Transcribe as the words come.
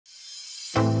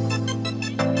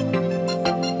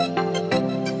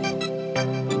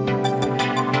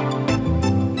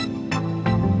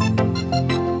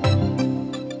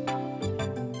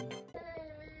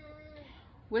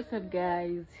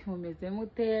guys, mumeze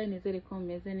mute? Nizere ko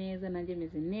mumeze neza, nanjye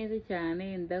meze neza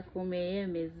cyane, ndakomeye,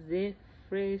 meze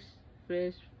fresh.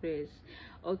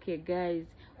 Okay guys,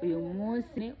 uyu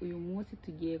munsi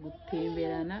tugiye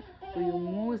gutemberana. Uyu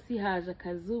munsi haje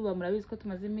akazuba, murabizi ko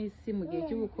tumaze iminsi mu gihe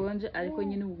cy'ubukonje, ariko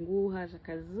nyine ubu ngubu haje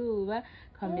akazuba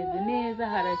kameze neza,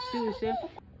 harashyushye.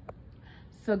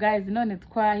 So guys, none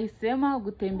twahisemo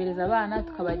gutembereza abana,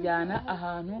 tukabajyana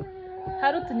ahantu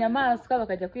hari utunyamaswa,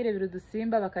 bakajya kwirebera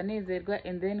udusimba bakanezerwa,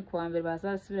 and then kuwa mbere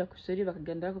bazasubira ku ishuri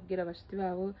bakagenda bakubwira abashiti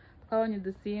babo twabonye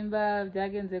udusimba,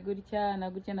 byagenze gutya na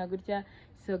gutya.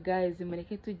 So guys,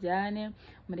 mureke tujyane,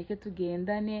 mureke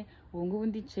tugendane. Ubu ngubu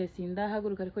ndicaye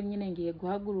sindahaguruka, ariko nyine ngiye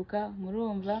guhaguruka,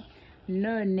 murumva.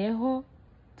 Noneho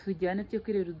tujyane tujye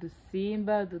kwirebera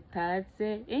udusimba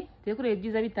dutatse, tujye kureba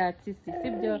ibyiza bitatse isi,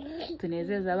 sibyo?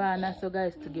 Tunezeza abana. So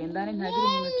guys, tugendane ntagire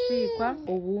umuntu ucikwa,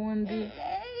 ubundi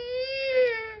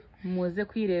muze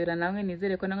kwirebera namwe,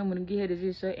 nizere ko namwe muri bwihere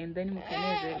ijisho and then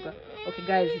mukanezerwa. Okay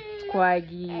guys,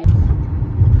 twagiye.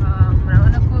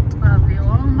 Murabona ko twavuye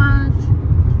Walmart,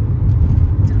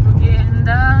 turi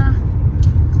kugenda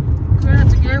kubera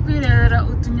tugiye kwirebera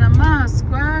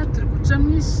utunyamaswa, turi guca mu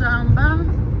ishyamba.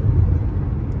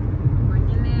 Ngo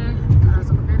nyine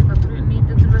turaza kubereka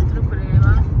n'ibyo turi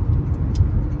kureba.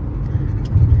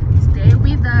 Stay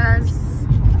with us.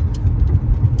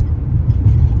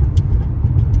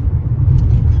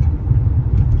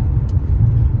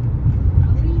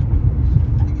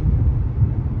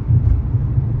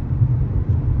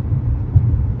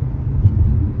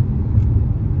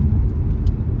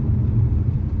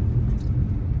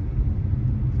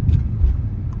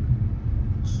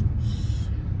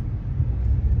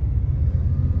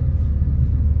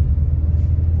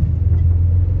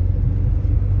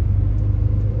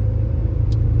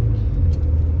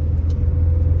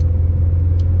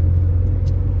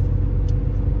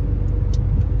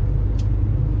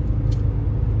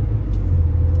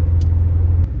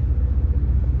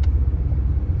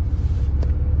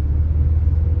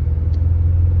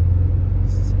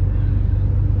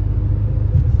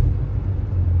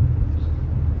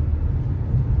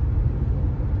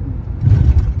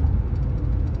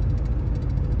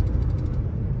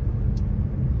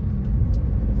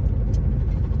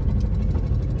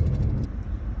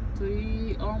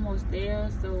 Almost there,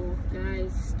 so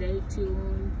guys, stay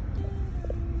tuned.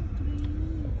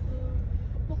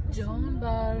 John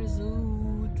Bar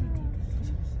Zoo.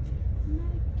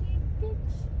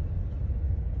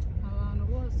 Abantu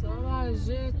bose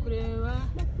baje kureba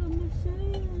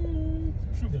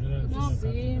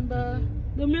udusimba.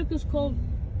 The milk is cold.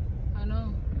 I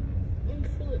know.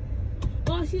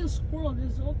 Oh, I see a squirrel.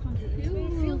 There's all kinds of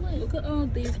things. Look at all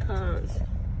these cars.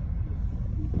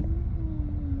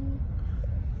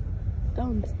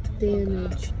 Down's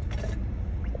damaged.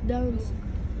 Down's.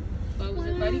 What was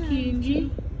it, parikingi?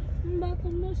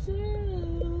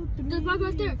 There's back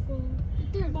right there.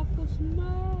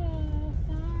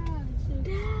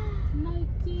 Right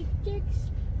there.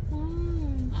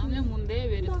 Amwe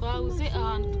mundebere twabuze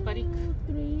ahantu tuparika.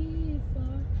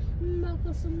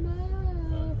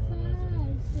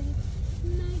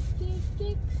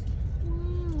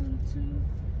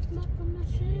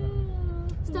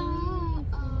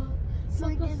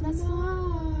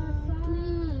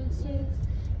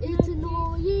 It's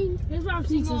annoying.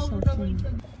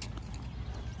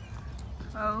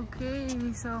 Okay,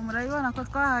 so murabibona ko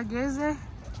twahageze.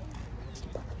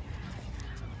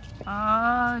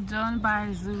 John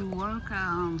Bar Zoo,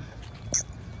 welcome.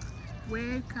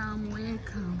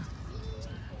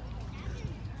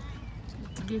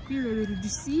 Tugiye kwirebera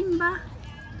udusimba.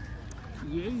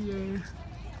 Yeah.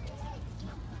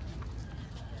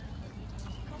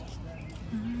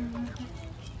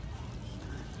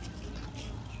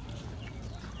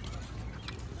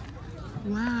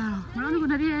 Wow, murabona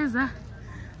ukuntu ari heza.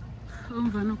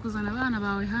 Umva no kuzana abana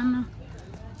bawe hano,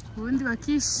 ubundi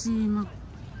bakishima.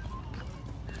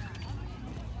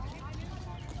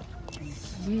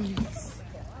 Yes.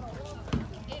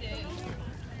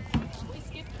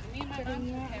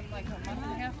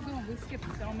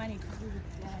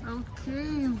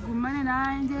 Okay, gumane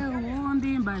nanjye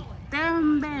ubundi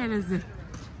mbatembereze.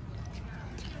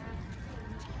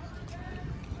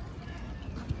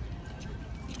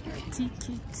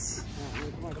 Tickets.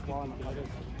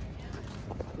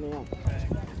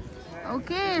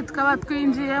 Okay, tukaba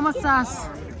twinjiyemo sasa.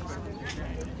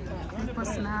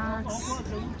 Snacks.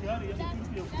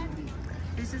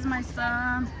 This is my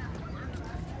son.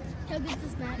 Can I get the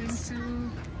snacks?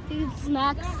 Can you get the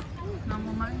snacks? No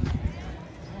more money.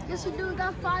 Yes, you do.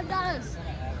 Got $5.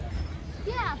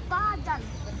 Yeah, $5.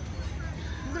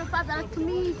 You got $5 to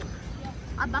me.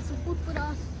 I bought some food for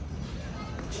us.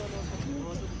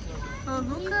 Oh,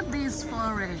 look at this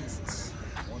forest.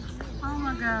 Oh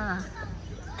my God.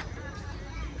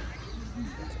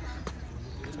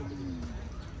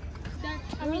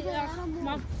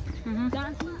 Mom,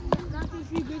 that's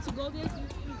if you get to go there, you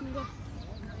can go.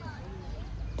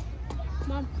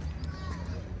 Mom.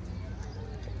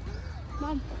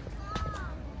 Mom.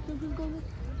 You can go there.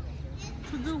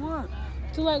 To do what?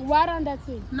 To like ride on that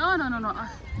thing. No.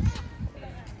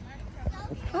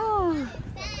 Oh,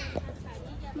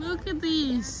 look at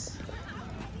this.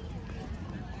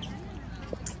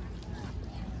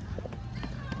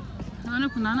 Urabona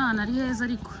ko nanone ari heza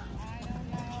ariko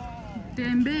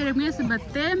tembere mwese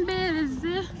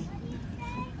batembereze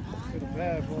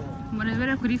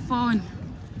murebere kuri phone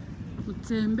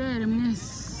utembere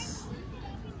mwese.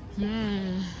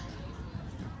 Yeah.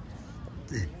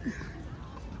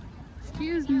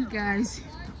 Excuse me, guys.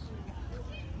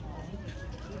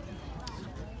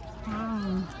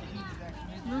 Oh,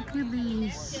 look at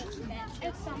this.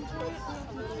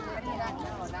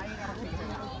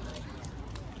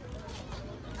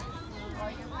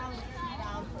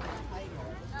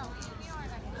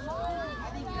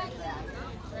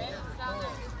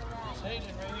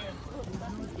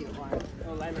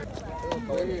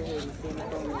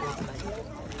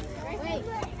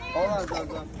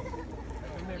 Hold on.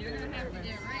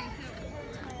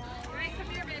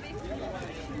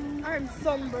 I'm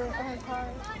sunburned. I'm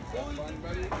hard.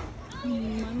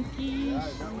 Monkeys.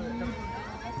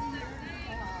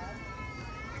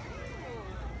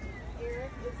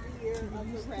 Eric is the year of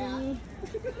the rat.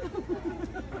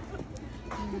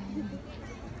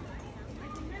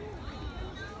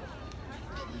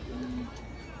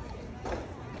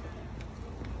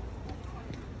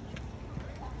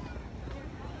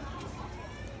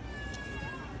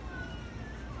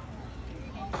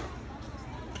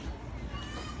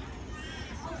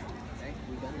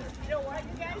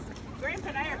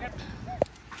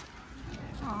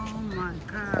 Oh my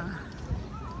God.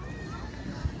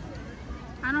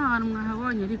 Ano hantu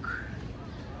mwahabonye ariko.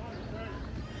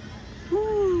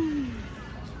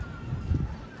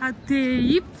 Hateye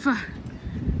ipfa.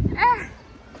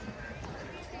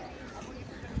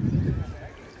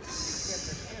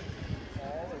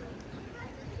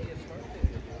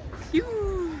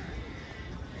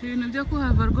 Ibintu byo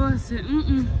kuhava rwose.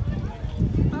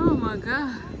 Oh my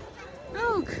God.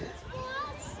 Look.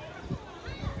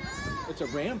 It's a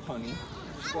ramp, honey.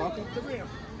 Just walk up the ramp.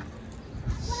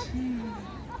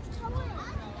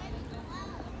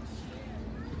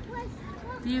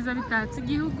 Byiza bitatse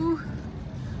igihugu.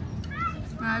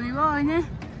 Mwabibonye?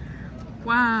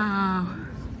 Wow.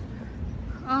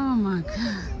 Oh my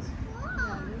God.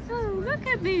 Oh, look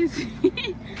at this.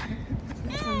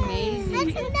 It's amazing.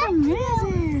 It's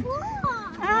amazing.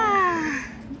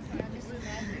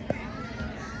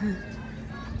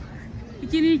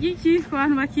 Iki ni igiki ku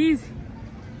bantu bakizi.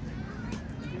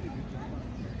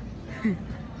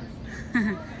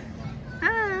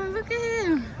 Look at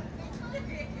him.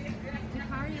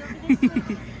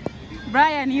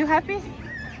 Brian, you happy?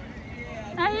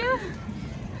 Are you?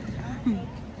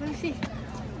 Let me see.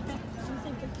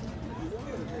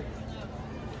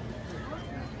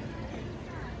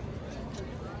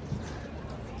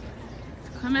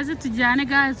 Komeze tujyane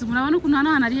guys, murabona ukuntu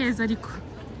hano hantu ari heza ariko.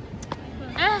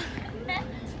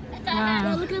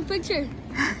 Wow. Look at the picture.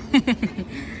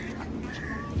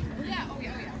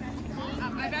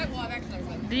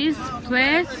 This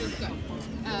place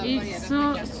is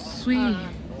so sweet.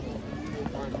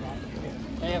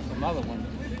 They have some other ones.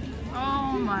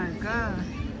 Oh my God.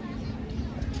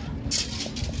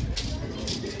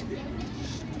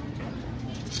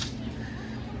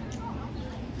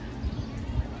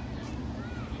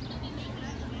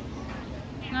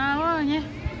 Nabonye.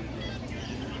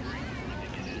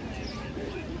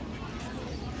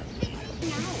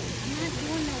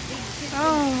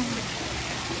 Oh.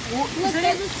 Look,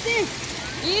 there's a stick.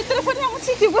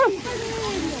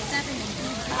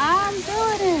 I'm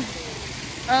doing it.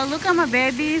 Oh, look at my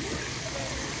babies.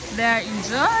 They're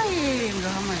enjoying.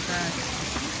 Oh my God.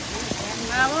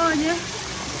 Nabonye.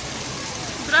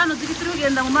 Turano turi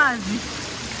kugenda mu mazi.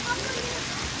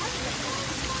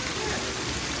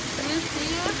 You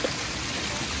see it?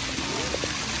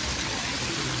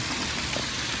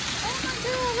 Oh my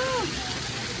God, look.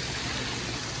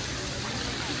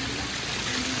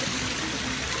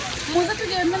 Muza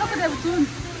tugenda no kureba utundi.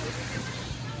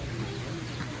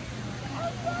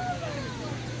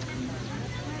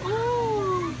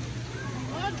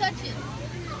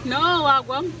 No,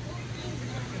 wagwam.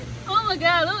 Oh my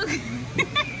God, look.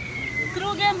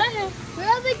 Through again, Where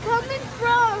are they coming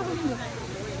from?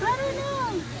 I don't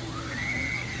know.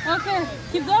 Okay,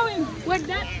 keep going. Wait,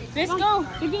 that. Let's go.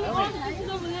 If you want, this is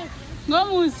over there. Go,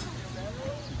 Moose.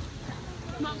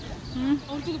 Mom, Hmm?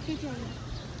 I want to take a picture of it.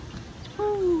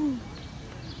 Whew.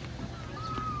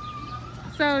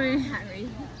 Sorry.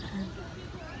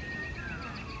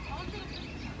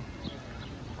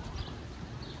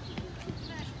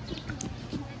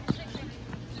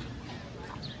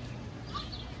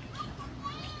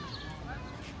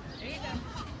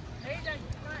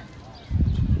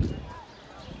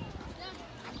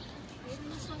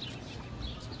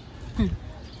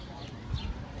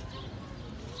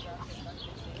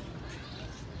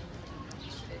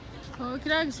 Oh,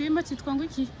 kiriya gisimba cyitwa ngo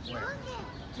iki?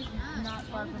 Not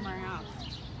far from our house.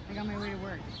 Like on my way to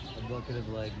work. A bucket of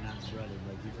like not breaded,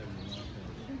 like you said.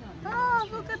 Oh,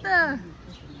 look at that.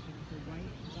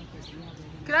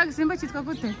 Kiriya gisimba cyitwa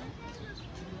gute?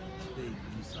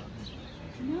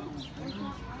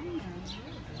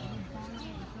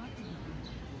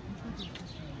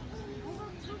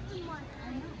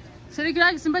 Sheri,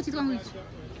 kiriya gisimba cyitwa ngo iki?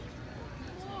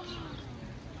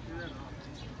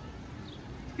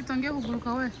 Kitongeye kuguruka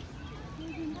we.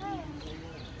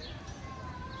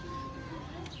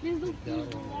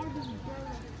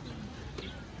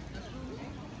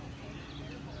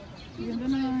 Genda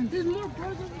n'ahandi. There's more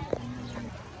birds over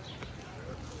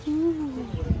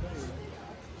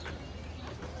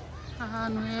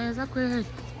Ahantu heza kweli.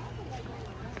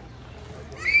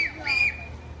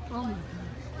 Oh my God.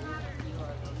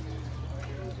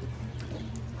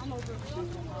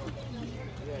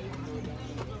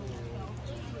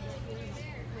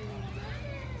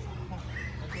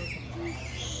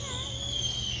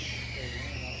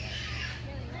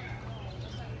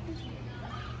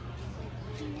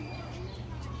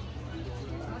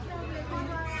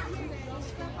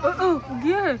 Oh,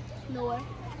 ugiye? No way.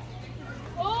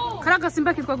 Oh, Kariya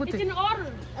gasimba kitwa it's gute? an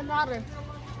otter. An otter.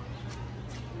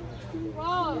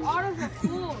 Wow, otters are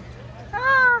cool.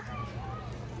 Ah.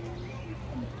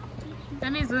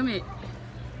 Let me zoom it.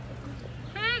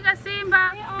 Hey,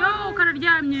 gasimba. Yo,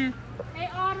 kararyamye. Hey,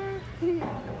 otter.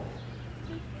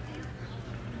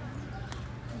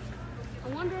 I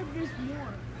wonder if there's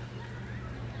more.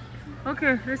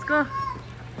 Okay, let's go.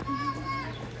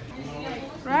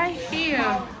 Right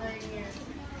here.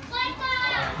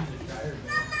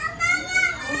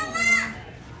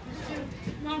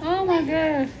 Oh my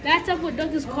God. That type of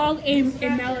duck is called a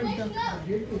mallard duck.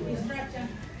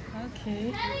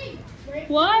 Okay.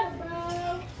 What?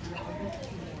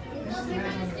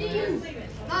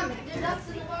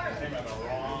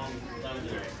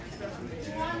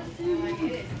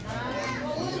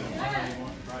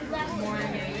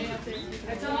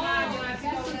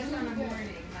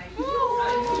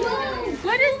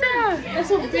 What is that?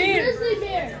 It's a bear. It's a grizzly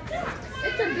bear.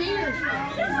 It's a bear.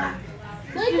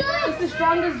 Wake up! It's the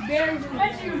strongest bear in the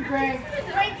country, Greg.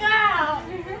 Wake up!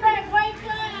 Greg, wake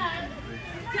up!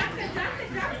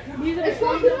 These are the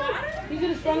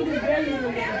strongest bears in the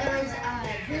world.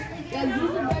 Yeah,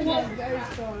 these are very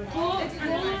strong. Polar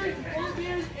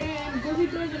bears and grizzly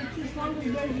bears are the two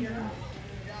strongest bears in the world.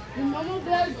 The normal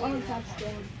bears aren't that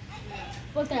strong,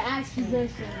 but they're actually very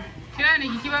strong. Kiriya ni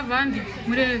igiki bavandi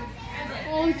murebe.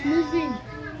 Oh, it's moving.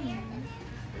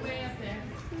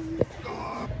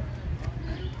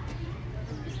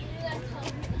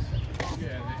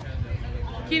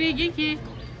 Kiri igiki?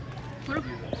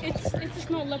 It's a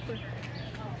snow leopard.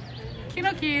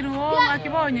 Kino kintu wowe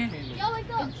wakibonye?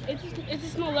 It's a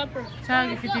snow leopard.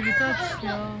 Cyangwa gifite ibitotsi.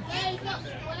 Yo.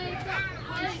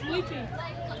 It's sleeping.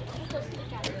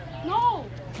 No!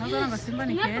 Ntabwo ari agasimba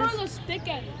ni You're not keza. throwing a stick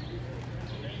at it.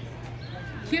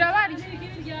 Kirabarya.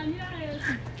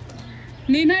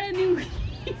 Ni intare n'ingwe.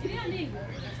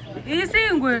 Iyi si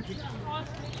ingwe?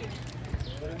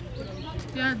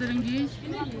 Ya dore ngiyi.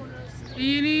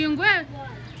 Iyi ni ingwe.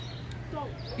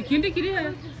 Ikindi kiri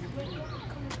he?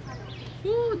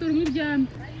 Dore nk'iryamye.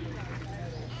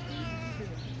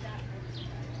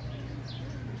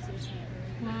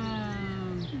 Wow.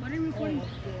 What are you recording?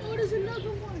 Oh, there's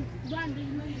another one. Run, there's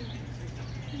another one.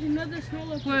 There's another snow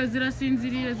leopard. We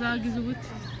zirasinziriye zagize ubuti.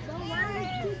 So why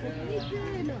is this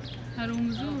Hari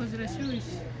umuzuba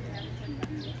zirashyushye.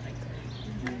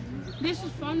 This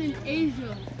is found in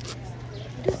Asia.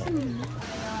 This is...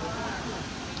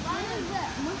 What is that?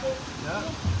 Monkey? Yeah.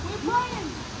 We're playing.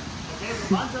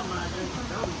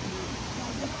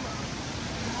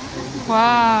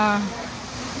 Wow.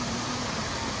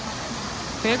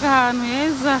 Mbega ahantu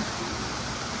heza.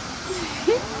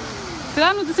 Turi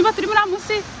hano udusimba turi muri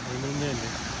munsi.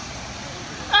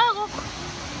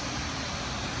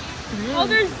 Oh,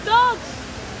 there's ducks.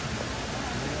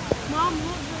 Mom,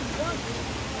 look, there's ducks.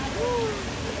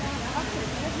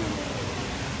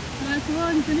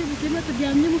 mwatubonye utundi dusimba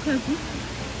turyamye mu kazu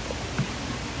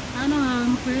hano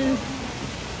hantu kwezi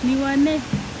ni 4.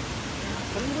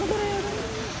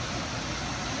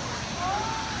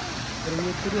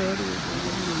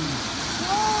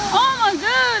 Oh my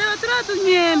god, reba turiya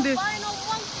tunkende.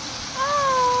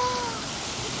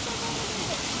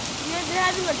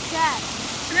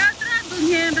 Reba turiya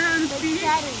tunkende ahantu turi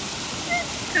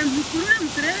kazikurure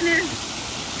muturebe neza.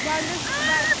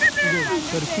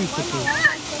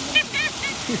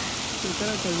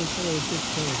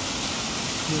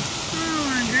 Oh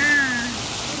my god.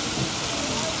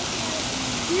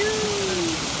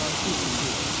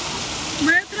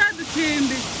 Murebe turiya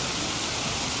dukende.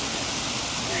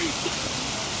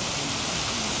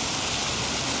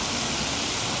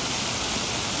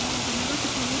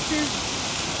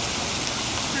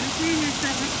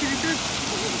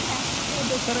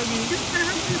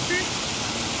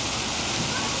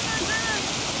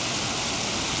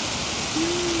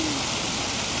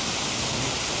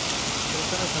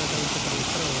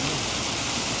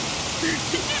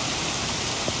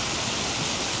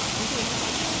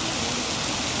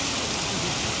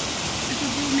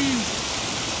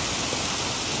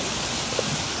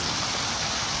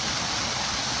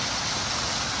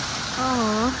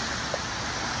 Oh,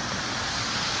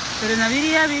 pero na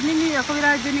biriya binini ako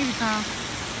birajya n'ibitabo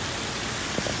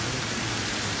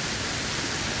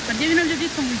barya bino byo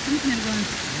byitwa ngo iki mu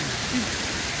kinyarwanda.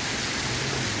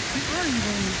 Oh,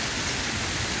 ingona.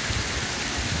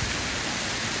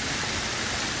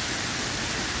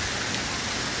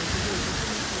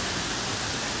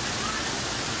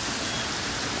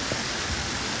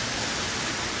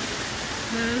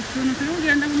 Utuntu turi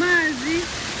kugenda mu mazi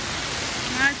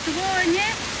mwatubonye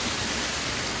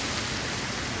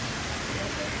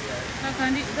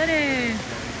kandi dore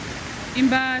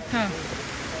imbata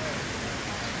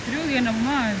turi kugenda mu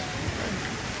mazi.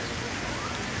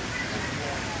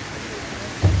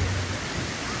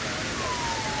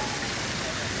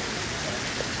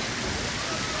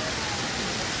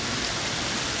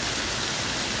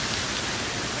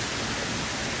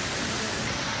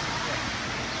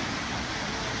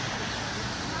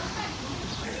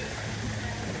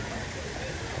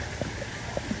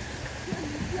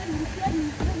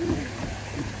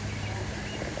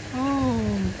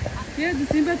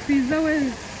 Udusimba twiza we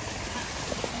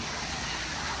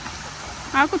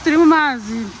ako turi mu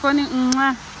mazi ko ni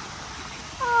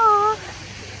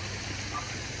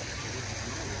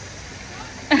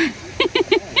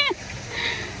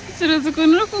Suruzi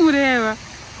ukuntu uri kumureba.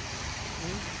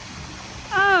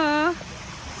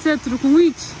 Se turi kunywa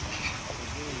iki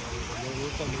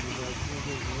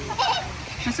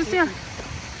Asosiya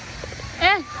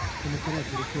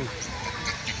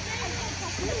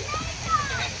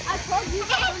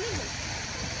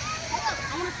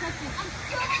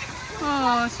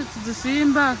Oh, si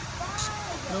udusimba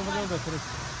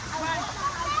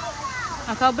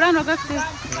akaburano gafite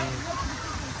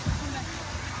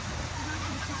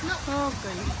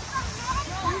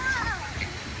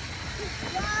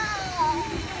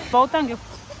bawutange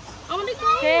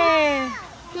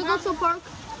go to park.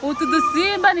 utu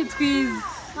dusimba ni twiza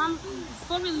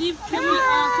Before we leave, can we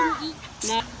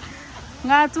eat?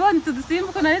 mwatubonye utu dusimba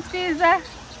ukuntu ari twiza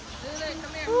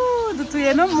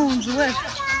dutuye no mu nzu we.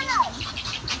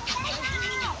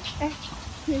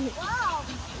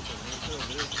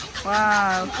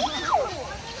 Wow,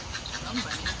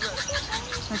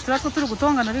 natura ko turi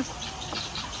gutongana ariko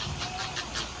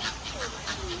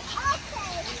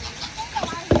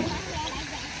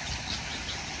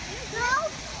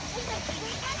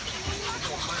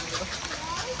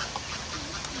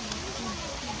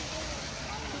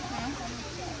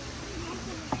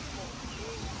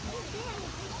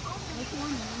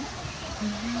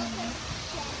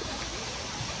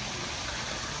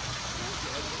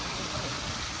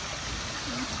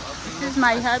This is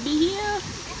my hubby here.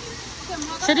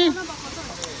 Shadi.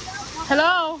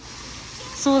 Hello.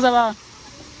 Suza.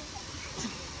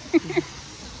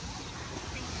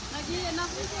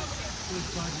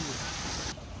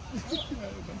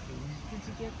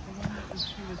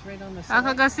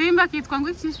 Aka gasimba kitwa ngo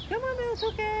iki? Come on, it's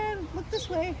okay. Look this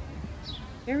way.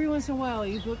 Every once in a while,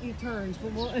 you turns,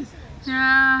 but what?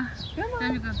 Yeah. Come on.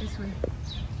 Let me go this way.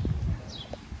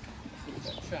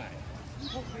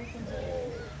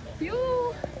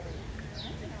 You.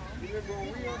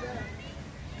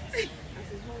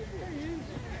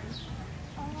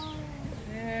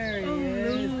 There he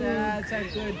is. That's a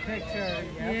good picture.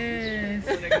 Yes.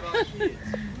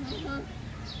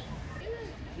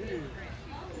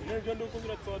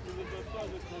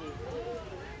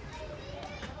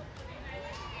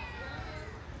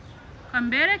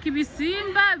 kambereka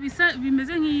ibisimba bisa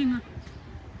bimeze nk'inka.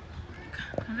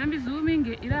 Kanze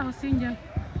mbizuminge iri aho sinjyayo.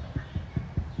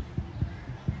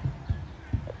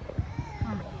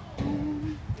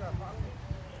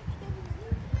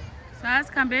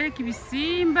 Sasa kambereka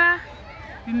ibisimba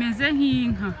bimeze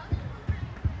nk'inka.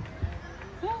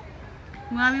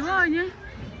 Mwabibonye?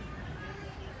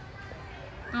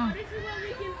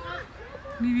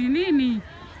 Ni binini.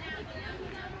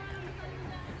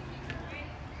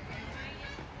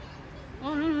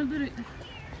 Oh, no, do it.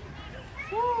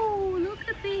 Oh, look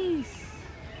at this.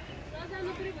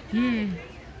 Yeah.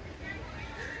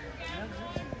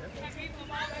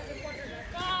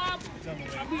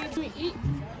 We eat,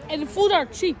 and the food are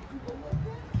cheap.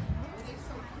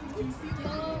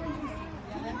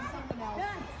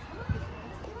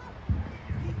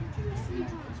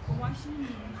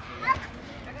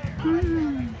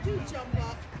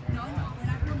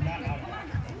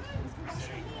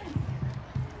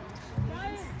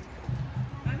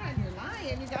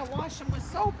 You gotta wash them with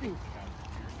soapy.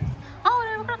 Oh,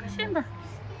 there we go, Simba.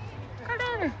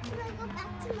 Cadê? Go back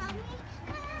to mommy.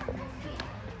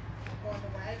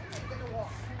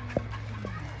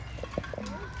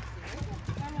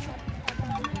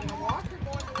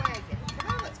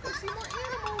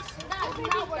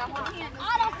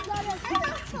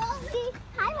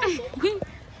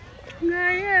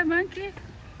 Ngaya, monkey.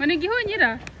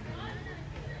 Wanigihunyira?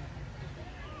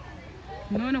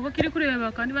 None ko kiri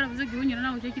kureba kandi baravuze gihunyira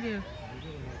nawe cyo kireba.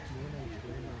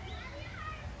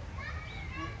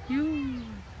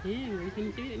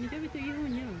 Nicyo bita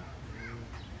gihunyira.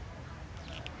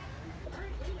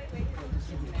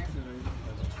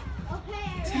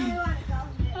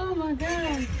 Oh my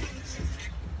god.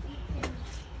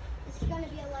 It's gonna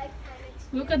be a lifetime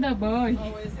experience. Look at that boy.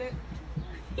 Oh, is it?